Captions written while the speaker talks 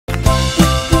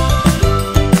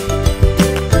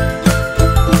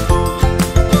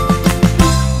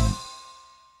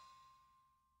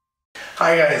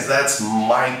Hi guys, that's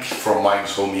Mike from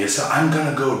Mike's Home ESL. I'm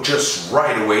gonna go just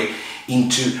right away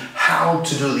into how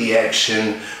to do the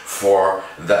action for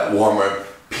that warm-up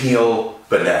peel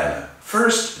banana.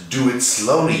 First, do it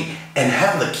slowly and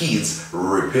have the kids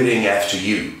repeating after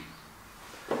you.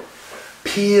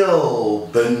 Peel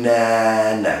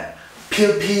banana,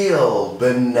 peel peel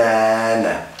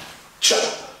banana,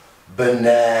 chop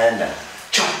banana,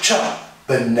 chop chop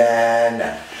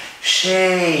banana,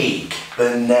 shake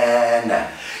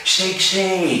banana, shake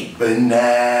shake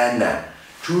banana,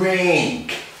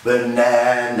 drink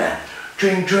banana,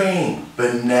 drink drink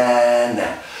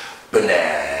banana,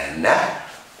 banana,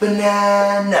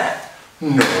 banana,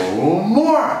 no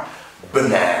more,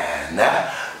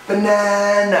 banana,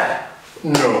 banana,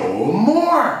 no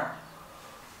more.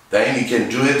 Then you can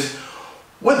do it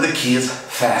with the kids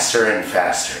faster and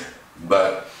faster,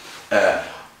 but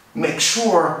make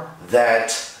sure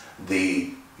that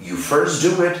you first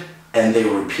do it and they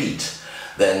repeat.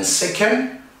 Then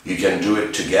second, you can do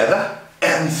it together,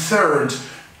 and third,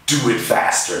 do it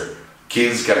faster.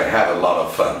 Kids gonna have a lot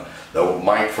of fun.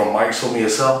 Mike from Mike's Home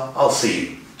ESL, I'll see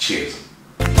you. Cheers.